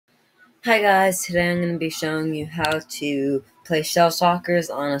Hi guys, today I'm going to be showing you how to play shell shockers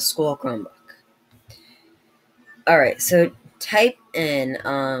on a school Chromebook. Alright, so type in,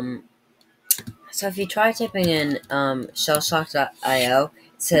 so if you try typing in shellshock.io, it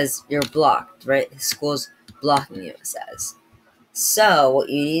says you're blocked, right? The school's blocking you, it says. So what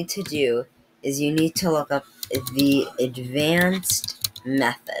you need to do is you need to look up the advanced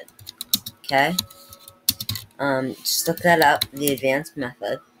method, okay? Just look that up, the advanced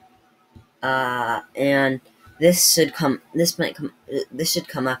method. And this should come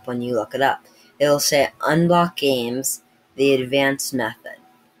up when you look it up. It'll say unblock games, the advanced method.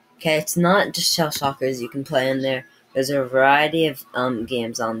 Okay, it's not just shell shockers you can play in there. There's a variety of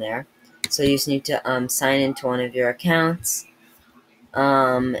games on there. So you just need to sign into one of your accounts.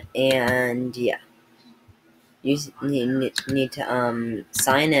 And yeah, you need to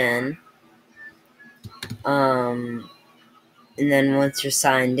sign in. And then once you're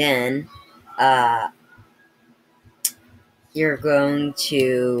signed in, you're going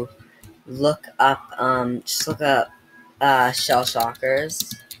to just look up shell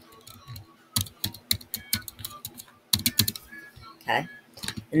shockers. Okay,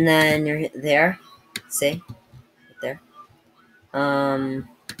 and then you're there. See, right there. And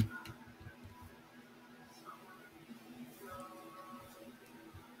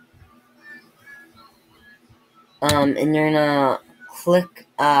you're gonna click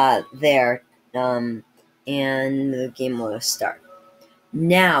there. And the game will start.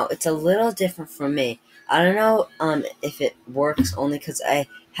 Now it's a little different for me. I don't know if it works only because I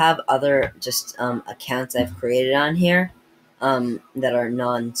have other just accounts I've created on here that are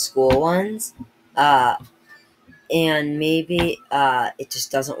non-school ones. And maybe it just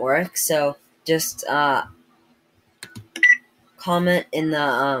doesn't work. So just comment in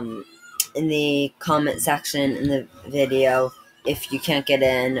the comment section in the video if you can't get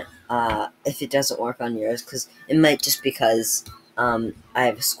in, if it doesn't work on yours, because it might just because I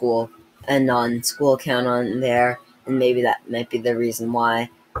have a non-school account on there, and maybe that might be the reason why.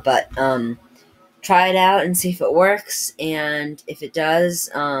 But try it out and see if it works, and if it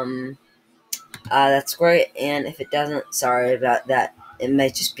does, that's great. And if it doesn't, sorry about that. It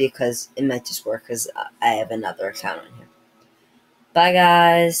might just work because I have another account on here. Bye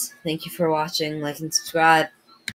guys. Thank you for watching. Like and subscribe.